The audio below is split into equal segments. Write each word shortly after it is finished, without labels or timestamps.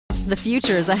The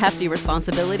future is a hefty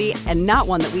responsibility and not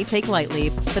one that we take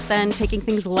lightly, but then taking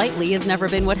things lightly has never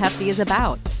been what Hefty is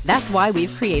about. That's why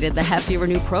we've created the Hefty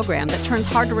Renew program that turns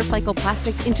hard-to-recycle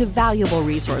plastics into valuable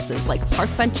resources like park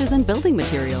benches and building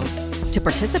materials. To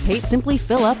participate, simply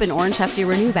fill up an orange Hefty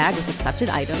Renew bag with accepted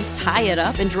items, tie it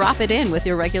up, and drop it in with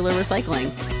your regular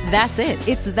recycling. That's it.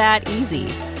 It's that easy.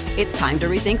 It's time to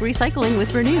rethink recycling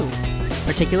with Renew.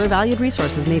 Particular valued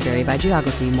resources may vary by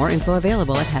geography. More info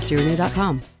available at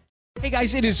heftyrenew.com. Hey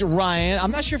guys, it is Ryan.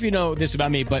 I'm not sure if you know this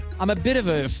about me, but I'm a bit of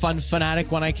a fun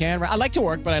fanatic when I can. I like to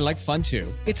work, but I like fun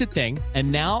too. It's a thing. And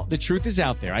now the truth is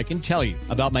out there. I can tell you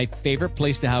about my favorite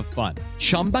place to have fun.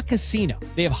 Chumba Casino.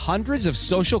 They have hundreds of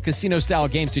social casino style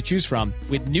games to choose from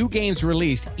with new games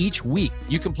released each week.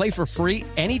 You can play for free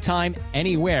anytime,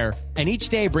 anywhere. And each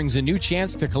day brings a new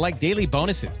chance to collect daily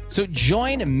bonuses. So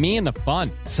join me in the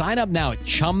fun. Sign up now at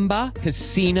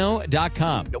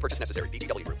ChumbaCasino.com. No purchase necessary.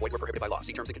 VGW. Void where prohibited by law.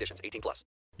 See terms and conditions. 18+.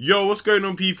 Yo, what's going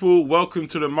on, people? Welcome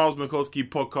to the Miles Mikulski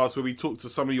podcast, where we talk to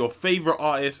some of your favorite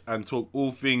artists and talk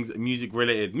all things music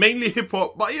related, mainly hip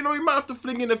hop, but you know, we might have to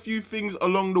fling in a few things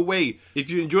along the way.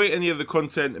 If you enjoy any of the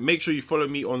content, make sure you follow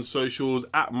me on socials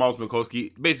at Miles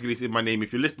Mikulski. Basically, it's in my name.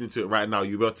 If you're listening to it right now,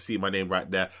 you'll be able to see my name right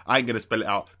there. I ain't gonna spell it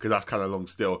out because that's kind of long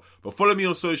still, but follow me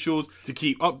on socials to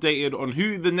keep updated on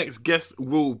who the next guest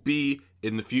will be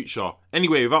in the future.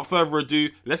 Anyway, without further ado,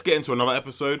 let's get into another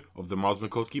episode of the Miles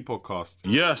Mikulski podcast.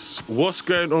 Yes, what's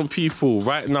going on, people?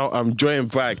 Right now, I'm joined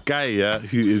by a guy,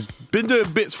 who has been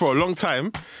doing bits for a long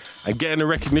time and getting the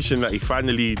recognition that he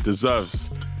finally deserves.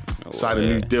 Signed a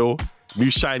new deal, new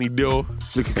shiny deal,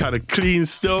 looking kind of clean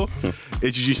still.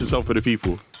 Introduce yourself for the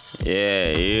people.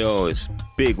 Yeah, yo, it's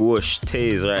Big Whoosh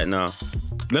Taze right now.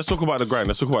 Let's talk about the grind.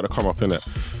 Let's talk about the come up, innit?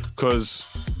 Because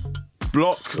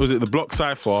the Block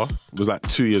Cypher was like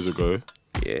 2 years ago.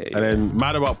 Yeah. And then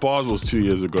Mad About Bars was 2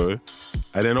 years ago.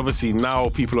 And then obviously now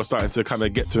people are starting to kind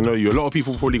of get to know you. A lot of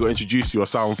people probably got introduced to your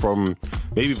sound from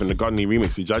maybe even the Gunny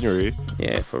remix in January.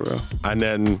 Yeah, for real. And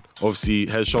then obviously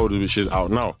Head Shoulders, which is out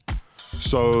now.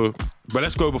 So,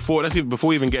 but before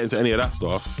we even get into any of that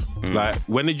stuff, like,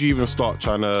 when did you even start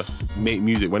trying to make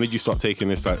music? When did you start taking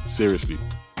this like seriously?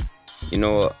 You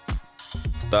know what?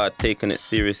 Started taking it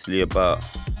seriously about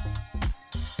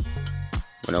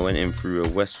when I went in through a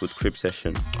Westwood crib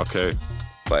session. Okay.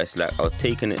 But it's like I was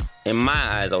taking it, in my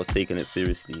eyes, I was taking it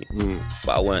seriously,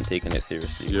 but I weren't taking it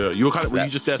seriously. Yeah, you were kind of, were you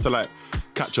just there to like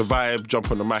catch a vibe, jump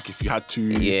on the mic if you had to?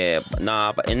 Yeah,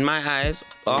 but in my eyes,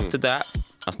 after that,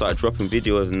 I started dropping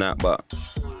videos and that, but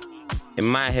in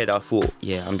my head, I thought,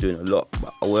 yeah, I'm doing a lot,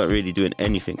 but I weren't really doing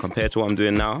anything compared to what I'm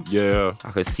doing now. Yeah.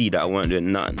 I could see that I weren't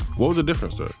doing nothing. What was the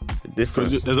difference, though? The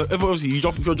difference? Because obviously, if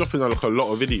you're dropping like a lot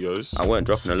of videos. I weren't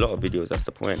dropping a lot of videos, that's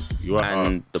the point. You are.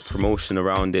 And the promotion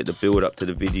around it, the build up to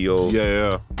the video.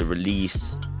 Yeah. The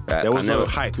release. There was no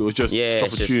hype, it was just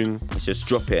drop a tune. It's just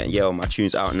drop it. Yeah, my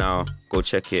tune's out now. Go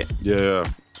check it. Yeah.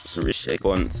 So rich shake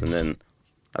once, and then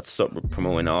I'd stop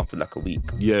promoting it after like a week.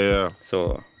 Yeah.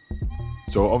 So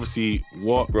obviously,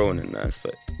 grown in that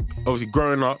aspect. Obviously,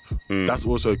 growing up, that's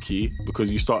also key, because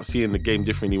you start seeing the game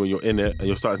differently when you're in it and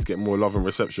you're starting to get more love and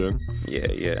reception.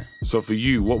 Yeah. So for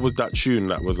you, what was that tune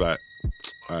that was like,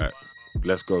 all right,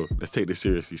 let's go, let's take this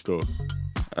seriously still?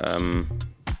 Boom,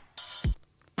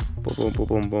 boom,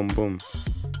 boom, boom, boom.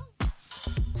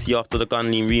 See, after the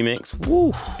Gunny remix,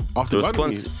 woo. After the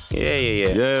response,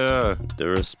 yeah. The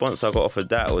response I got off of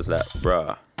that was like,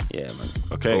 bruh, yeah, man.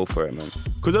 Okay. Go for it, man.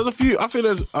 Because I think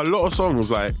there's a lot of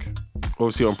songs like,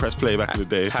 obviously on Press Play back in the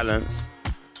day. Talents.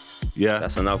 Yeah.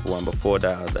 That's another one. Before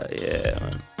that, I was like, yeah,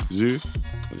 man.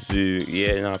 Zoo,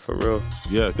 yeah, nah, for real.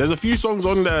 Yeah, there's a few songs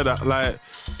on there that like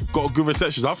got good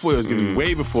receptions. I thought it was going to be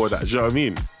way before that, do you know what I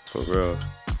mean? For real.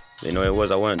 You know, I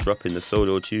weren't dropping the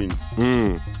solo tunes.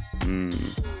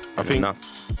 I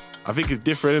think it's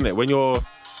different, isn't it? When you're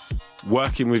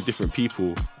working with different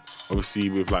people, obviously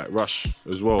with like Rush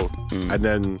as well, and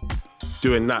then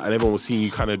doing that, and everyone was seeing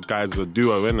you kind of guys as a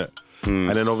duo, innit? And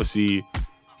then obviously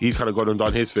he's kind of gone and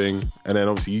done his thing, and then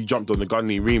obviously you jumped on the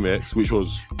Gunny remix, which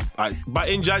was but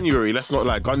in January, let's not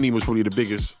like, Gunny was probably the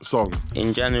biggest song.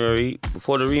 In January,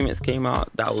 before the remix came out,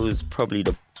 that was probably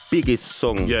the biggest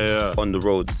song on the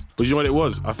roads. But you know what it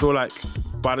was? I feel like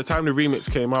by the time the remix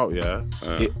came out,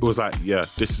 it was like,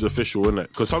 this is official, isn't it?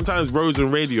 Because sometimes roads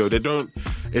and radio,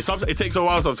 it takes a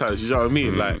while sometimes, you know what I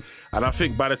mean? Like, and I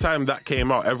think by the time that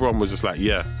came out, everyone was just like,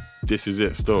 this is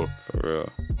it still. For real.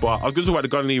 But I was going to talk about the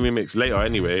Gunny remix later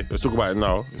anyway. Let's talk about it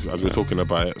now, as we're talking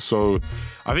about it. So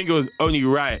I think it was only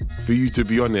right for you to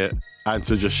be on it and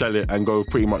to just shell it and go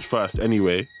pretty much first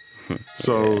anyway.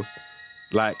 So,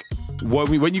 like,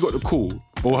 when you got the call,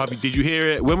 Or did you hear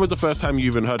it? When was the first time you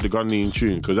even heard the Gunley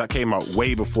tune? Because that came out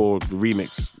way before the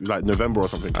remix, like November or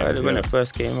something. I heard it when it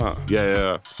first came out.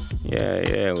 Yeah.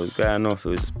 It was going off. It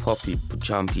was poppy,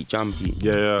 jumpy.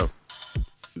 Yeah.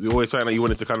 It always something that you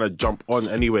wanted to kind of jump on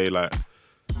anyway, like.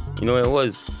 You know what it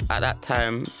was? At that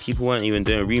time, people weren't even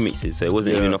doing remixes, so it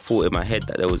wasn't even a thought in my head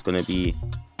that there was going to be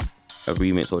a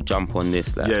remix or jump on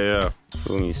this. Like,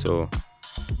 feel me? So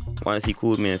once he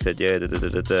called me and said, there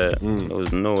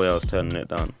was no way I was turning it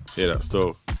down. Yeah, that's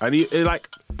dope. And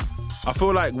I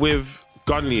feel like with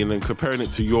Gunley and then comparing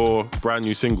it to your brand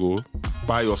new single,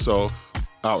 By Yourself,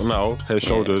 out now, Head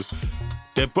Shoulders,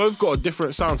 they've both got a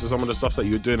different sound to some of the stuff that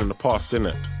you were doing in the past,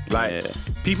 innit? Like,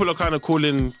 people are kind of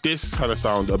calling this kind of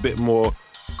sound a bit more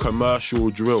commercial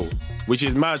drill, which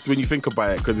is mad when you think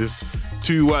about it, because it's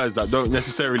two words that don't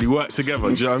necessarily work together,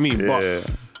 do you know what I mean? But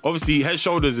obviously, Head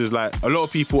Shoulders is like, a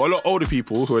lot older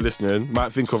people who are listening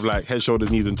might think of like Head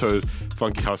Shoulders, Knees and Toes,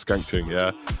 Funky House Skank Ting,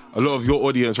 yeah? A lot of your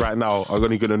audience right now are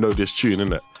only going to know this tune,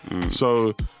 innit?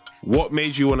 So what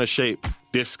made you want to shape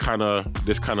this kind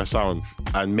of sound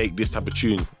and make this type of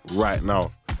tune right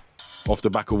now, off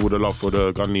the back of all the love for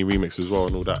the Gunley remix as well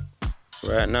and all that?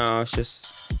 Right now,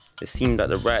 it seemed at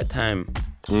the right time.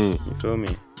 You feel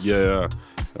me? Yeah.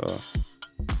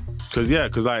 So,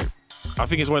 because like, I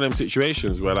think it's one of them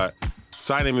situations where like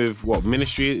signing with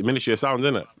Ministry of Sounds,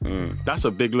 innit? That's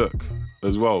a big look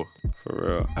as well. For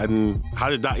real. And how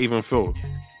did that even feel?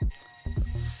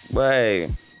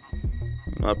 Wait,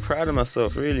 I'm proud of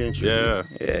myself, really and truly.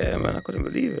 Yeah, man, I couldn't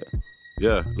believe it.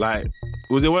 Yeah, like,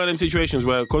 was it one of them situations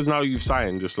where, because now you've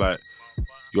signed, just like,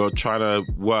 you're trying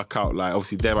to work out, like,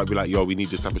 obviously they might be like, yo, we need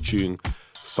this type of tune,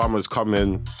 summer's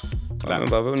coming. I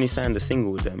remember I've only signed a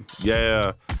single with them.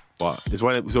 Yeah, but it's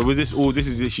when so was this all, this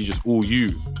is literally just all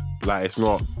you? Like, it's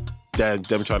not them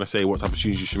trying to say what type of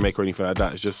tunes you should make or anything like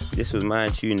that, it's just... This was my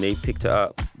tune, they picked it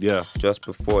up. Yeah. Just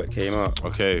before it came out.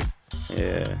 Okay.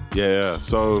 Yeah.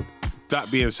 So, that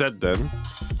being said then,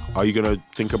 are you going to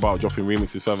think about dropping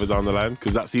remixes further down the line?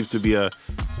 Because that seems to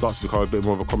starts to become a bit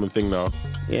more of a common thing now.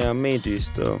 Yeah, I may do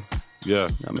still. Yeah.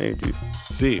 I may do.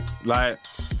 See, like,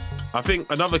 I think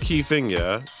another key thing,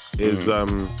 is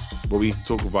what we need to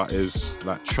talk about is,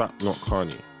 like, Trap Not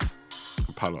Carney,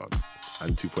 Pallard,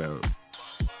 and 2.0.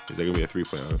 Is there going to be a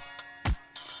 3.0?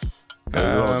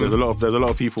 There's a lot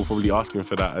of people probably asking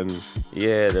for that, and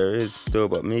yeah, there is still,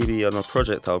 but maybe on a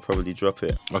project I'll probably drop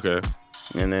it. Okay.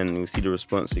 And then we'll see the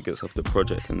response it gets off the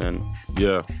project, and then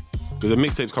yeah, because the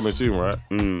mixtape's coming soon, right?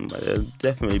 But there'll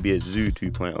definitely be a Zoo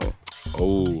 2.0.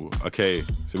 Oh, okay.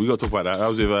 So we got to talk about that. That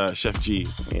was with Chef G.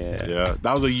 Yeah.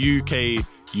 That was a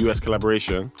UK-US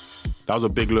collaboration. That was a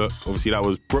big look. Obviously, that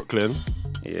was Brooklyn.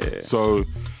 Yeah. So,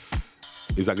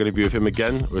 is that going to be with him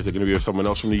again, or is it going to be with someone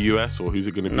else from the US, or who's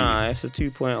it going to be? Nah, it's a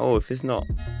 2.0.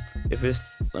 If it's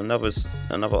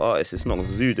another artist, it's not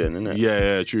Zoo then, isn't it?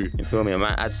 Yeah, true. You feel me? I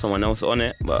might add someone else on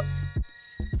it, but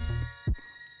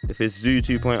if it's Zoo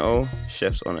 2.0,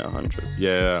 Chef's on it 100.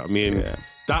 Yeah, I mean,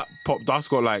 that's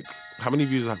got like, how many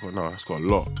views has that got now? That's got a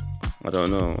lot. I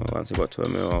don't know. Once it got to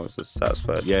 1 million, I was just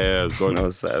satisfied. Yeah, it's gone. I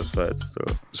was satisfied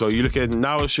still. So you're looking,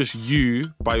 now it's just you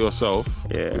by yourself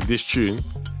with this tune.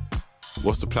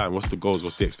 What's the plan? What's the goals?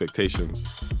 What's the expectations?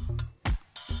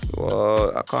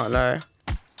 Well, I can't lie.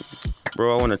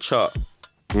 Bro, I want to chart.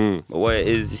 But what it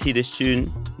is, you see this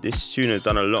tune has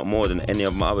done a lot more than any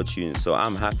of my other tunes, so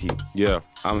I'm happy. Yeah.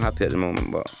 I'm happy at the moment,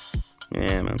 but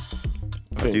yeah, man.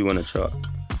 I do want to chart.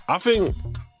 I think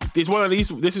this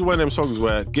is one of them songs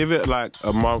where give it like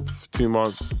a month, 2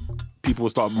 months,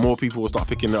 more people will start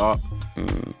picking it up,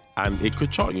 and it could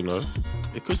chart, you know.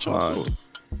 It could chart still.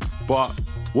 But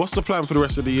what's the plan for the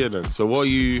rest of the year then? So what are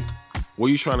you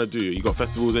trying to do? You got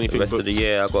festivals, anything booked? The rest booked? of the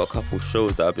year, I got a couple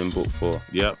shows that I've been booked for.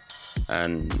 Yep.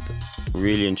 And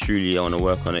really and truly, I want to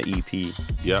work on an EP.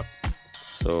 Yep.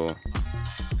 So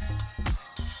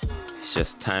it's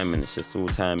just timing. It's just all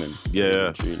timing.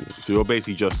 Yeah. So you're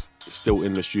basically just still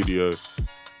in the studio,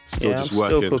 just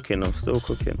working. I'm still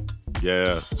cooking.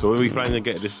 Yeah. So when are we planning to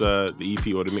get this the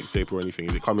EP or the mixtape or anything?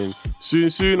 Is it coming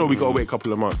soon, or we gotta wait a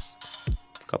couple of months?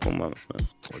 Couple months, man.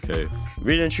 Okay.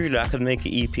 Really and truly, I could make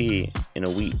an EP in a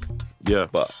week. Yeah.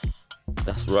 But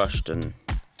that's rushed and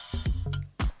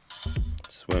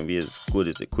just won't be as good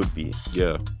as it could be.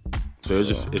 Yeah. So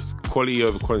it's quality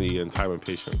over quantity and time and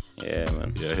patience. Yeah,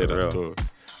 man. Yeah, I hear that story.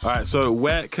 All right, so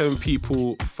where can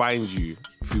people find you?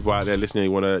 If people out there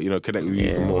listening want to, connect with you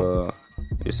even more. Well,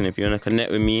 listen, if you want to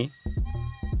connect with me,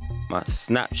 my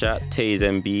Snapchat, Taze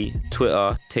MB,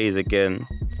 Twitter, Taze again.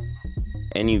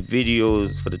 Any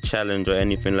videos for the challenge or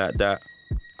anything like that,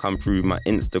 come through my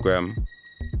Instagram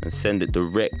and send it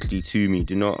directly to me.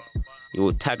 Do not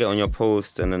you'll tag it on your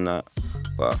post and then that.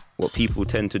 But what people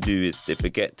tend to do is they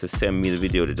forget to send me the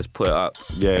video. They just put it up.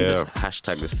 Just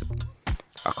hashtag this.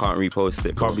 I can't repost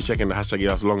it. Can't be checking the hashtag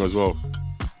that's long as well.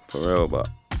 For real, but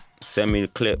send me the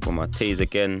clip on my Taze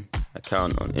Again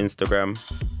account on Instagram.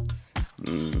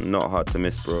 Not hard to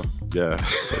miss, bro. Yeah.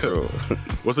 Bro.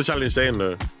 What's the challenge saying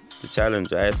though? The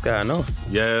challenge, it's got enough.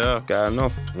 Yeah. It's got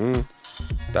enough.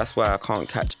 That's why I can't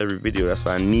catch every video. That's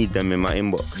why I need them in my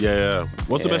inbox. Yeah.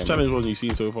 What's the best challenge one you've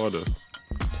seen so far though?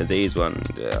 Today's one,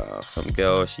 some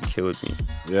girl, she killed me.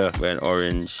 Yeah. Wearing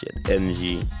orange, she had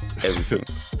energy, everything.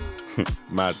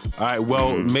 Mad. All right,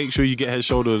 well, make sure you get Head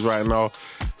Shoulders right now.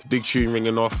 It's a big tune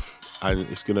ringing off, and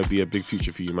it's going to be a big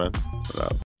future for you, man.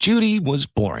 Judy was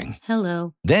boring.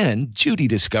 Hello. Then Judy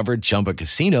discovered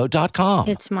ChumbaCasino.com.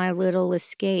 It's my little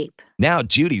escape. Now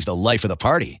Judy's the life of the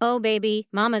party. Oh, baby,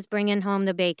 mama's bringing home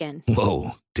the bacon.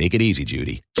 Whoa, take it easy,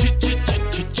 Judy.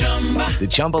 The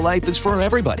Chumba life is for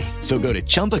everybody. So go to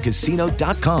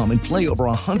ChumbaCasino.com and play over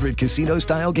 100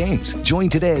 casino-style games. Join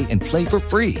today and play for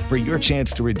free for your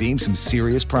chance to redeem some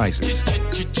serious prizes.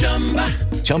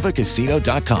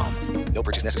 ChumbaCasino.com. No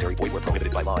purchase necessary. Void where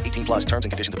prohibited by law. 18 plus terms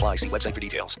and conditions apply. See website for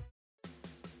details.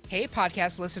 Hey,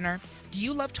 podcast listener. Do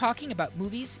you love talking about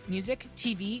movies, music,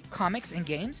 TV, comics, and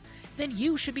games? Then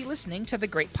you should be listening to The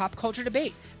Great Pop Culture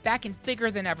Debate, back and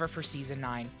bigger than ever for Season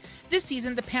 9. This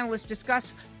season, the panelists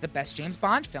discuss the best James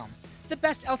Bond film, the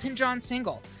best Elton John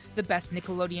single, the best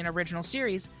Nickelodeon original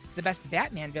series, the best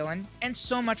Batman villain, and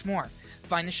so much more.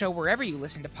 Find the show wherever you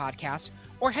listen to podcasts,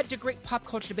 or head to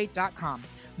greatpopculturedebate.com.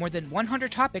 More than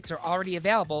 100 topics are already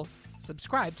available.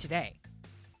 Subscribe today.